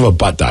 All because of a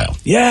butt dial.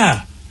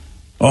 Yeah.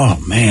 Oh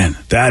man,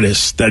 that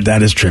is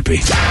trippy.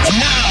 And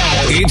now,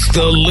 It's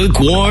the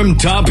lukewarm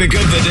topic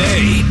of the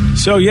day.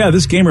 So, yeah,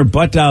 this gamer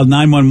butt dialed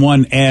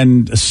 911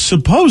 and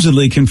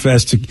supposedly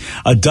confessed to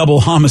a double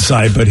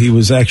homicide, but he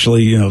was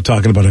actually,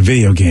 talking about a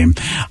video game.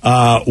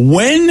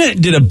 When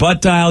did a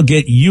butt dial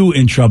get you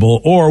in trouble,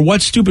 or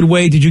what stupid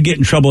way did you get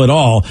in trouble at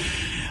all?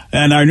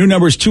 And our new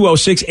number is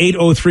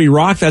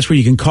 206-803-ROCK. That's where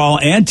you can call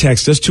and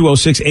text us,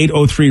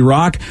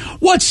 206-803-ROCK.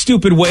 What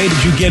stupid way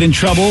did you get in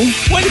trouble?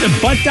 When did a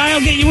butt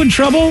dial get you in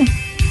trouble?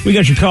 We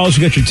got your calls,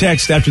 we got your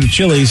text after the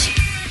Chili's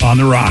on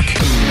The Rock.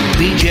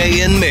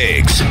 BJ and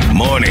Migs,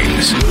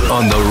 mornings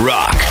on The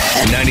Rock,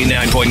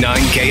 99.9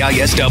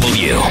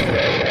 KISW.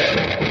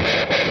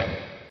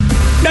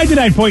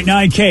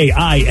 99.9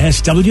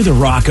 KISW, The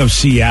Rock of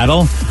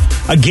Seattle.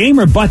 A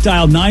gamer butt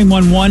dialed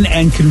 911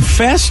 and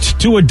confessed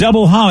to a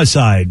double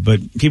homicide, but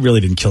he really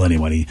didn't kill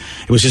anybody.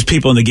 It was just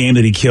people in the game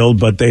that he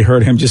killed, but they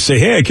heard him just say,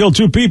 hey, I killed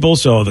 2 people.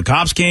 So the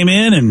cops came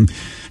in and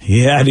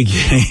he had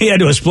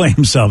to explain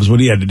himself is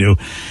what he had to do.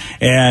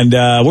 And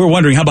we're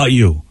wondering, how about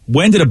you?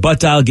 When did a butt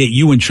dial get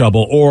you in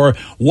trouble, or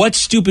what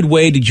stupid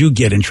way did you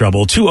get in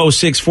trouble?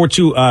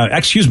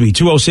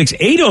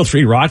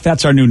 206-803-ROCK.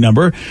 That's our new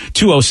number.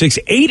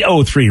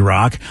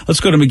 206-803-ROCK. Let's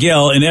go to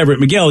Miguel in Everett.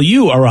 Miguel,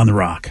 you are on The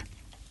Rock.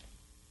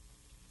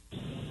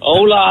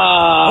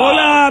 Hola.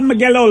 Hola,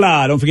 Miguel,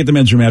 hola. Don't forget the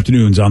men's room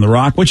afternoons on The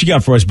Rock. What you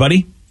got for us,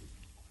 buddy?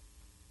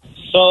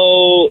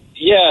 So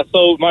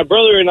my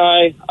brother and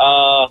I,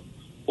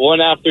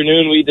 one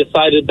afternoon, we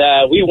decided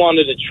that we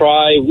wanted to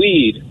try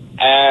weed.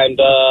 And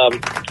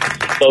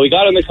so we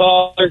got in the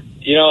car,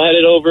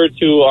 headed over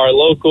to our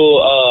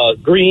local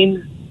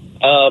green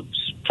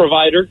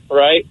provider,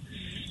 right?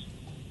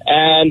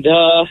 And,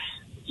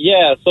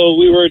 so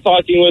we were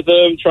talking with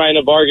him, trying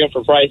to bargain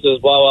for prices,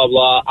 blah, blah,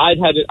 blah. I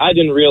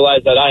didn't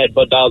realize that I had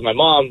butt dialed my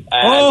mom,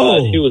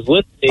 and she was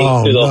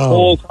listening to the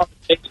whole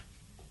conversation.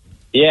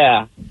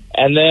 Yeah.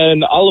 And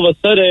then all of a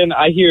sudden,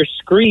 I hear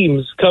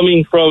screams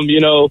coming from,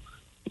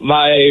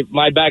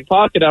 my back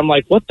pocket. I'm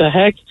like, what the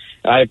heck?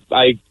 I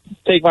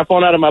take my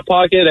phone out of my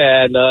pocket,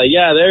 and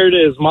there it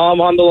is, Mom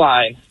on the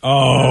line.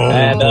 Oh,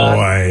 and,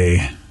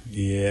 boy.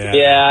 Yeah.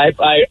 Yeah,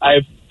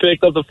 I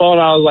picked up the phone.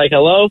 I was like,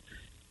 hello?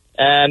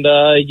 And,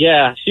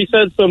 she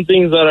said some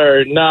things that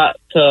are not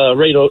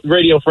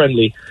radio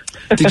friendly.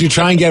 Did you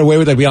try and get away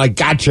with it? Be like,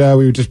 gotcha,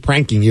 we were just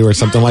pranking you or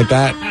something like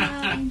that?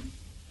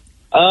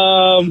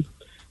 No,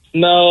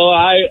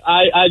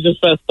 I just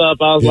fessed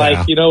up. I was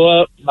like, you know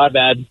what? My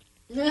bad.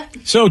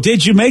 So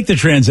did you make the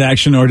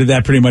transaction, or did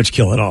that pretty much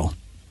kill it all?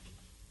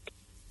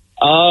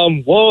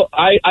 Well,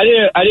 I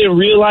didn't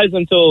realize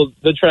until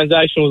the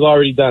transaction was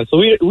already done. So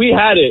we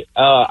had it.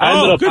 I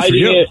ended up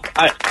hiding it.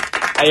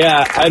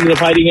 I ended up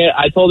hiding it.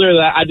 I told her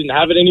that I didn't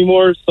have it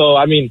anymore. So,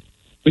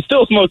 we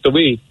still smoked the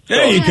weed.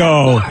 There you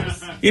go.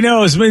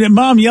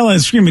 Mom yelling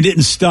and screaming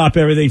didn't stop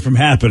everything from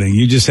happening.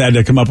 You just had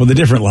to come up with a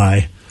different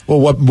lie.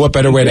 Well, what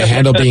better way to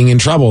handle being in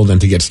trouble than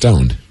to get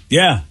stoned?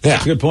 Yeah,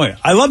 that's a good point.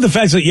 I love the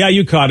fact that,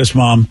 you caught us,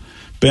 Mom.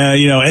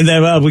 And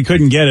then we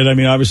couldn't get it.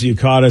 Obviously you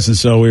caught us, and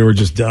so we were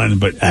just done.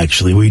 But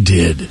actually, we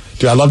did.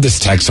 Dude, I love this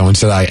text. Someone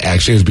said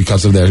it was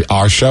because of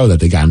our show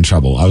that they got in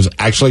trouble. I was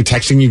actually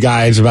texting you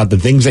guys about the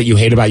things that you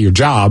hate about your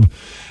job,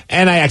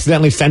 and I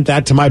accidentally sent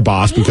that to my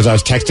boss because I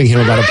was texting him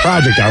about a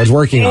project I was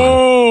working on.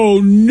 Oh,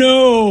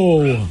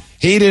 no.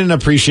 He didn't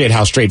appreciate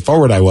how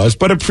straightforward I was,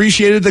 but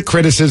appreciated the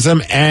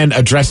criticism and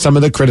addressed some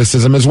of the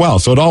criticism as well.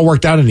 So it all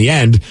worked out in the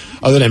end,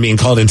 other than being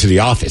called into the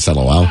office,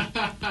 LOL.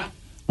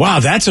 Wow,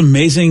 that's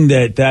amazing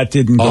that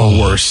didn't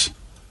go worse.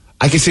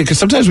 I can see it because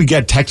sometimes we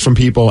get texts from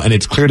people and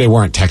it's clear they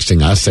weren't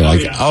texting us. They're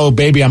like, oh,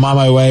 baby, I'm on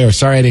my way, or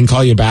sorry, I didn't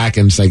call you back.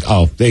 And it's like,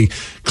 oh, they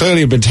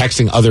clearly have been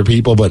texting other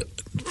people, but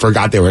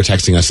forgot they were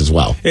texting us as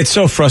well. It's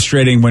so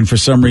frustrating when for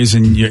some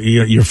reason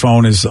your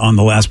phone is on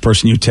the last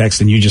person you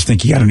text and you just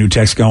think you got a new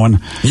text going.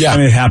 Yeah.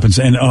 It happens.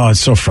 And it's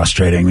so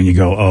frustrating when you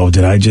go, oh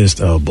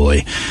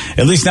boy.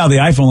 At least now the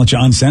iPhone lets you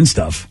unsend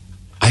stuff.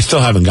 I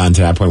still haven't gotten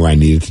to that point where I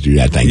needed to do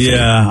that, thankfully.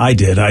 Yeah, I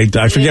did.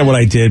 I forget what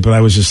I did, but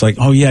I was just like,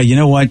 oh, yeah, you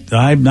know what?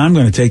 I'm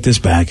going to take this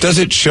back. Does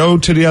it show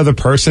to the other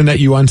person that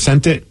you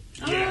unsent it?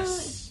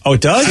 Yes. Oh,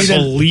 it does? I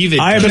believe it.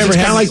 I have never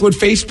had, kind of like with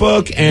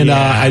Facebook, and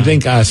I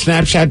think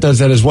Snapchat does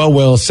that as well.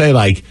 We'll say,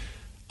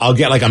 I'll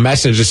get a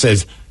message that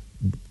says,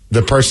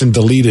 the person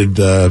deleted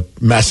the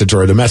message,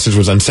 or the message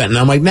was unsent. And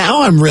I'm like,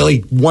 now I'm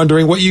really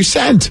wondering what you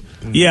sent.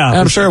 Yeah. And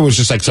I'm sure it was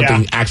just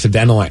something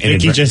accidental.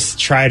 Vicky just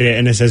tried it,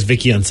 and it says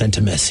Vicky unsent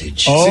a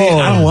message. Oh. See,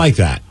 I don't like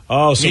that.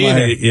 Oh, so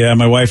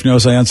my wife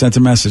knows I unsent a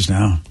message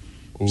now.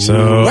 Ooh.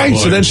 So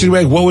then she's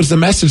like, what was the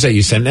message that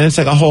you sent? And it's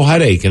like a whole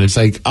headache. And it's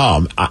like,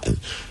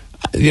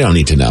 you don't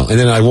need to know. And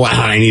then well,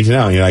 I need to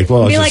know. And you're like,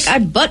 well, I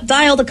butt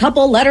dialed a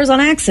couple letters on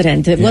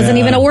accident. It wasn't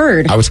even a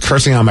word. I was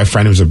cursing out my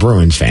friend who's a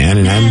Bruins fan,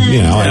 and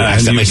I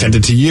accidentally sent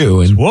it to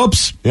you. And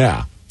whoops.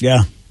 Yeah.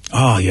 Yeah.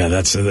 Oh yeah,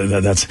 that's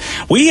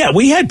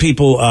we had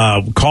people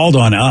called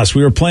on us.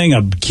 We were playing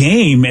a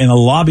game in a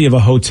lobby of a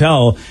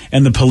hotel,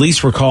 and the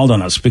police were called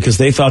on us because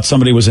they thought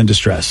somebody was in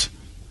distress.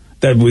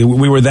 That we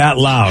were that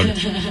loud.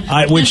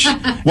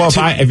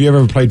 If you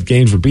ever played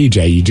games with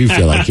BJ, you do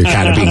feel like you're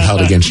kind of being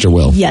held against your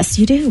will. Yes,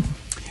 you do.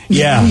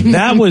 Yeah,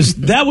 that was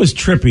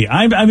trippy.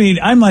 I mean,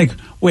 I'm like,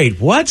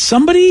 wait, what?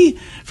 Somebody?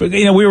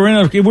 We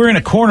were in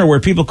a corner where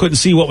people couldn't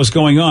see what was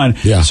going on.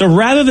 Yeah. So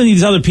rather than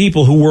these other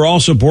people who were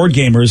also board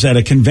gamers at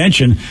a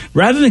convention,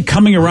 rather than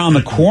coming around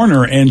the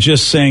corner and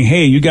just saying,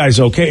 "Hey, you guys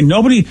okay?"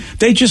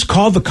 They just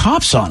called the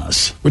cops on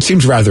us, which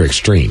seems rather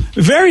extreme.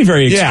 Very,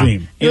 very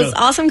extreme. It was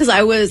awesome because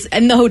I was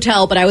in the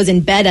hotel, but I was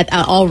in bed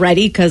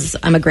already because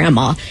I'm a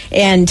grandma,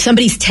 and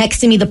somebody's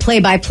texting me the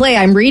play-by-play.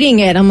 I'm reading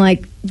it. I'm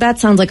like, that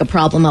sounds like a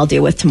problem I'll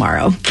deal with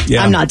tomorrow.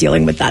 Yeah. I'm not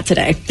dealing with that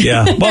today.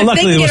 Yeah. Well,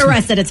 luckily they can get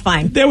arrested. It's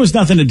fine. There was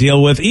nothing to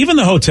deal with. Even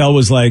the hotel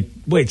was like,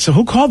 wait, so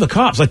who called the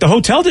cops? Like, the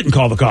hotel didn't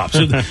call the cops.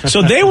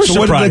 So they were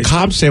surprised. What did the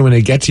cops say when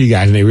they get to you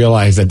guys and they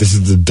realize that this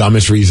is the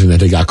dumbest reason that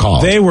they got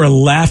called? They were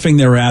laughing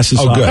their asses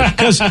off. Good.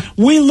 Because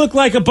we look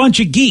like a bunch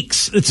of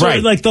geeks. It's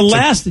right. Like the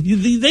last, they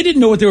didn't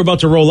know what they were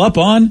about to roll up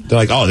on. They're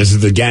like, oh, this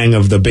is the gang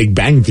of the Big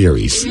Bang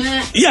Theories.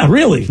 Yeah,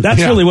 really.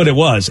 That's really what it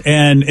was.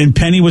 And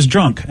Penny was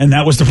drunk. And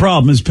that was the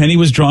problem, is Penny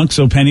was drunk,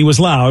 so Penny was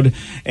loud.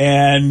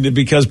 And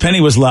because Penny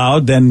was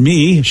loud, then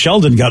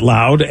Sheldon got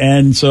loud.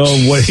 And so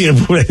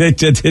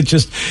it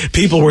just,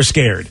 people were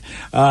scared.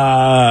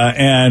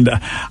 And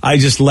I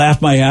just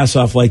laughed my ass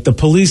off. Like, the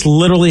police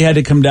literally had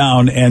to come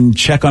down and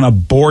check on a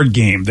board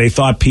game. They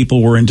thought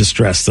people were in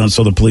distress,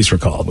 so the police were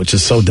called, which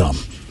is so dumb.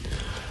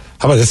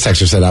 How about this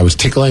texter said, I was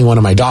tickling one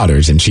of my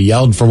daughters, and she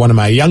yelled for one of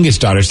my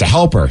youngest daughters to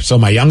help her. So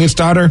my youngest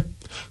daughter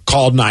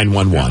called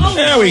 911. Oh,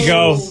 there we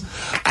go.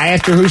 I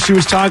asked her who she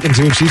was talking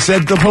to, and she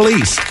said the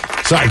police.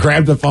 So I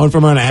grabbed the phone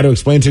from her, and I had to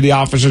explain to the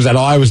officers that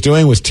all I was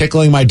doing was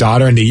tickling my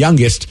daughter, and the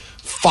youngest,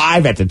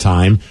 5 at the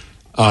time,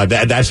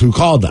 that's who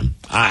called them.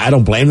 I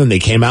don't blame them. They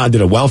came out and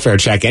did a welfare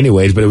check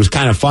anyways, but it was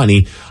kind of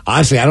funny.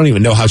 Honestly, I don't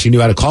even know how she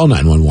knew how to call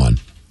 911.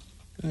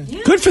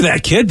 Good for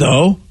that kid,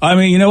 though. I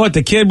mean, you know what?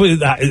 The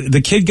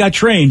kid got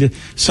trained.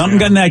 Something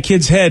got in that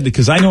kid's head,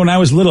 because I know when I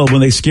was little,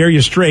 when they scare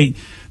you straight,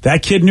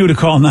 that kid knew to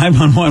call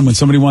 911 when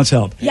somebody wants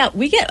help. Yeah,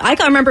 I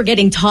can remember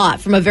getting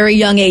taught from a very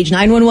young age,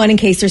 911 in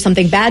case there's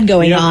something bad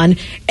going on.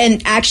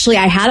 And actually,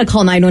 I had to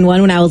call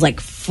 911 when I was like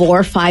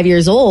 4 or 5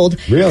 years old.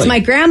 Really? So my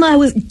grandma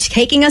was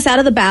taking us out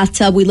of the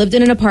bathtub. We lived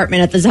in an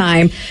apartment at the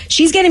time.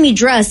 She's getting me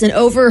dressed, and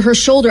over her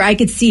shoulder, I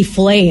could see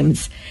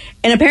flames.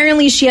 And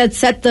apparently she had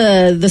set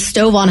the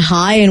stove on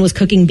high and was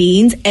cooking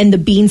beans, and the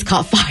beans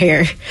caught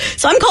fire.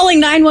 So I'm calling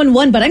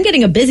 911, but I'm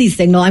getting a busy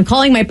signal. I'm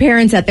calling my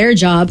parents at their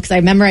job because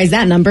I memorized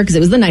that number because it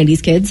was the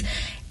 90s kids.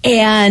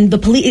 And the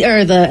police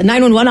or the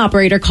 911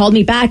 operator called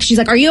me back. She's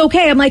like, "Are you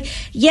okay?" I'm like,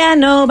 "Yeah,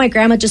 no, my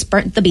grandma just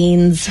burnt the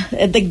beans."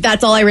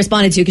 That's all I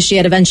responded to, because she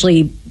had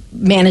eventually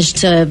managed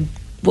to,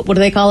 what do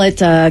they call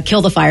it?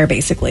 Kill the fire,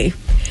 basically.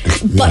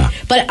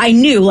 But I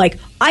knew, like,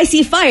 I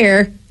see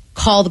fire.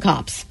 Call the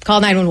cops.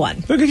 Call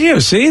 911. Look at you.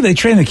 See? They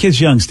train the kids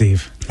young,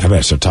 Steve. I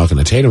better start talking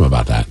to Tatum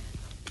about that.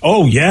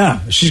 Oh,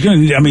 yeah. She's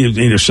going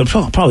to, she'll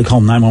probably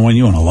call 911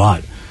 you in a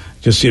lot.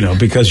 Just,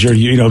 because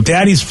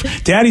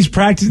daddy's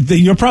practicing.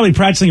 You're probably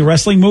practicing a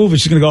wrestling move, and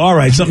she's going to go, all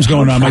right, something's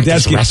going on. My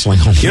dad's wrestling.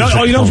 You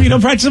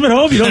don't practice them at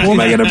home? You don't? What am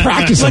I going to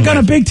practice? Like on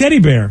a big teddy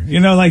bear.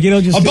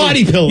 Just a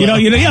body pillow.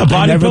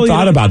 I never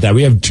thought about that.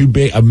 We have two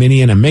big, a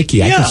Minnie and a Mickey.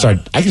 Yeah.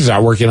 I can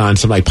start working on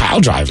some like pile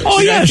drivers.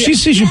 Oh yeah, she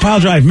sees you pile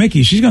drive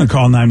Mickey. She's going to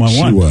call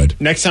 911. She would.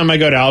 Next time I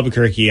go to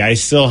Albuquerque, I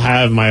still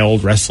have my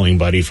old wrestling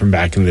buddy from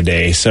back in the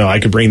day, so I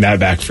could bring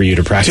that back for you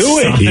to practice. Do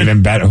it.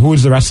 Even better. Who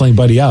was the wrestling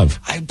buddy of?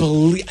 I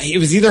believe it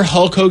was either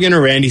Hulk Hogan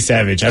or Randy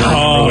Savage. I don't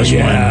remember which one.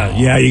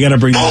 Yeah, you got to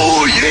bring that.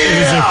 Oh,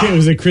 yeah! It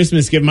was a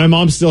Christmas gift. My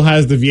mom still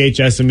has the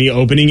VHS of me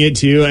opening it,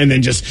 too, and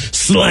then just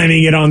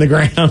slamming it on the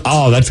ground.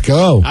 Oh, let's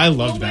go. I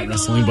loved that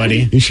wrestling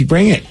buddy. You should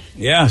bring it.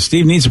 Yeah,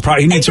 Steve needs to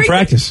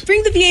practice.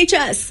 Bring the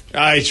VHS.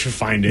 I should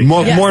find it.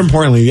 More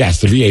importantly, yes,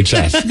 the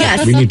VHS.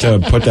 Yes. We need to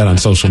put that on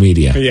social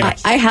media.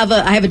 Yes. I have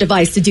a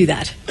device to do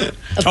that.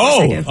 Of course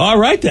I do. All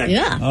right then.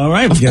 Yeah. All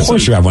right. Of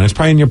course you have one. It's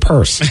probably in your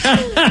purse.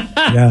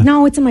 Yeah.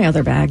 No, it's in my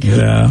other bag.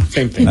 Yeah.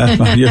 Same thing.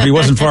 He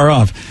wasn't far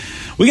off.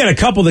 We got a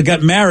couple that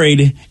got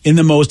married in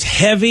the most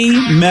heavy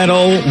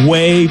metal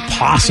way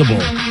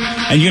possible.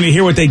 And you're going to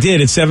hear what they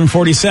did at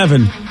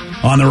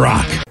 7:47 on The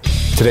Rock.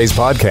 Today's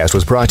podcast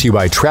was brought to you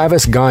by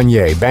Travis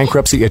Gagne,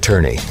 bankruptcy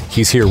attorney.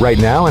 He's here right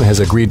now and has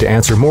agreed to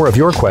answer more of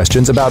your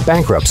questions about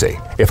bankruptcy.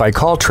 If I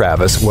call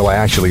Travis, will I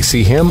actually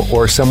see him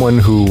or someone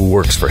who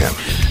works for him?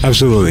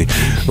 Absolutely.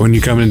 When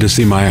you come in to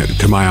see my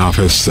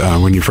office,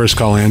 when you first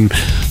call in,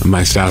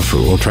 my staff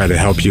will try to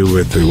help you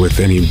with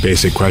any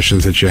basic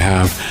questions that you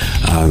have.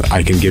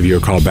 I can give you a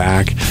call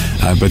back,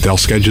 but they'll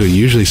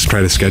usually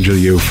try to schedule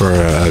you for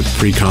a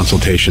free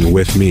consultation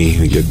with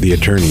me, the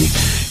attorney,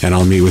 and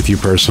I'll meet with you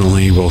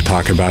personally. We'll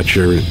talk about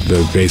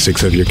the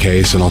basics of your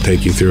case, and I'll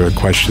take you through a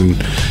question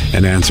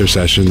and answer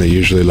session that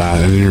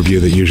an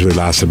interview that usually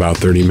lasts about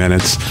 30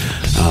 minutes.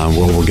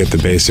 We'll get the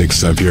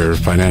basics of your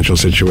financial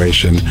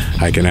situation.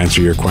 I can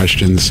answer your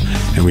questions,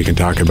 and we can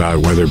talk about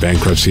whether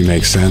bankruptcy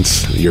makes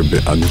sense, your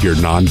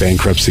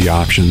non-bankruptcy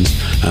options,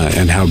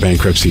 and how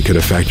bankruptcy could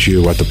affect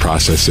you, what the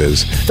process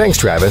is. Thanks,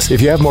 Travis.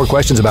 If you have more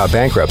questions about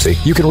bankruptcy,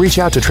 you can reach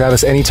out to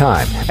Travis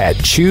anytime at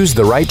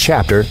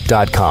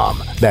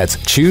ChooseTheRightChapter.com. That's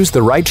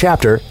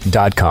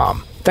ChooseTheRightChapter.com.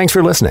 Thanks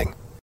for listening.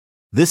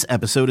 This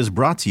episode is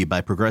brought to you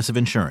by Progressive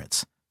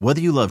Insurance.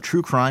 Whether you love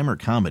true crime or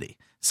comedy,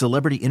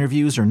 celebrity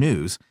interviews or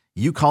news,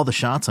 you call the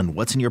shots on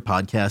what's in your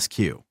podcast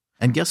queue.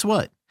 And guess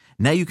what?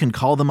 Now you can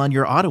call them on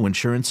your auto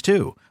insurance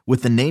too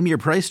with the Name Your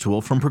Price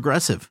tool from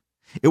Progressive.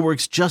 It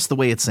works just the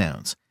way it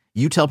sounds.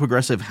 You tell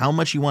Progressive how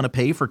much you want to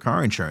pay for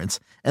car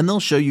insurance, and they'll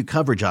show you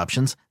coverage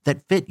options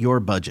that fit your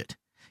budget.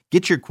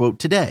 Get your quote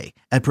today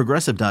at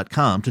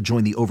Progressive.com to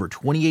join the over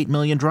 28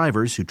 million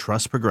drivers who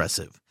trust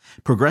Progressive.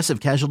 Progressive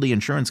Casualty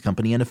Insurance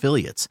Company and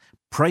Affiliates.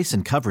 Price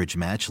and coverage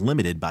match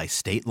limited by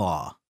state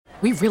law.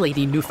 We really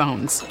need new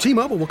phones.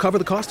 T-Mobile will cover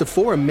the cost of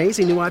 4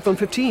 amazing new iPhone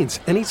 15s,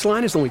 and each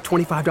line is only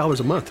 $25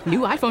 a month. New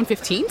iPhone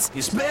 15s?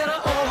 It's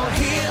better over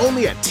here.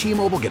 Only at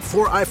T-Mobile, get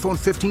 4 iPhone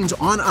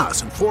 15s on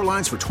us and 4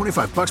 lines for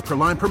 $25 per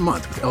line per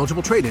month with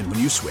eligible trade-in when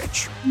you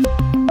switch.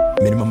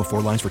 Minimum of 4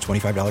 lines for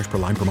 $25 per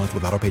line per month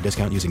with autopay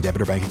discount using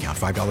debit or bank account.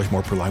 $5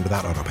 more per line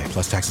without autopay,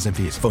 plus taxes and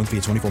fees. Phone fee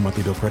at 24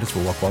 monthly bill credits for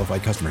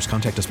well-qualified customers.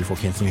 Contact us before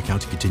canceling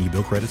account to continue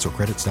bill credits or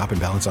credit stop and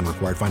balance on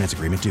required finance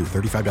agreement due.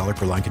 $35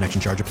 per line connection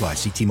charge applies.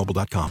 See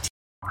T-Mobile.com.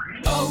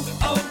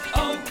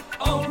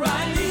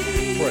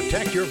 O'Reilly.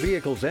 Protect your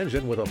vehicle's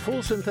engine with a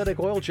full synthetic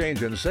oil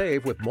change and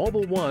save with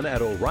Mobil 1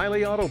 at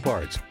O'Reilly Auto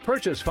Parts.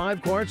 Purchase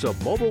 5 quarts of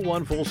Mobil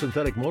 1 full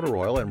synthetic motor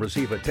oil and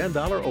receive a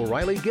 $10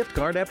 O'Reilly gift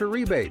card after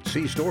rebate.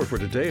 See store for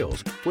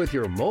details. With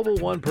your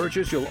Mobil 1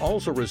 purchase, you'll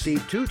also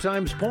receive 2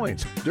 times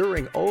points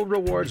during O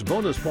Rewards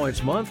Bonus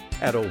Points Month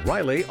at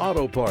O'Reilly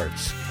Auto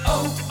Parts.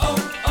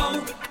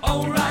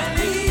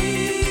 O'Reilly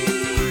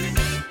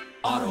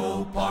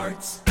Auto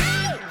Parts.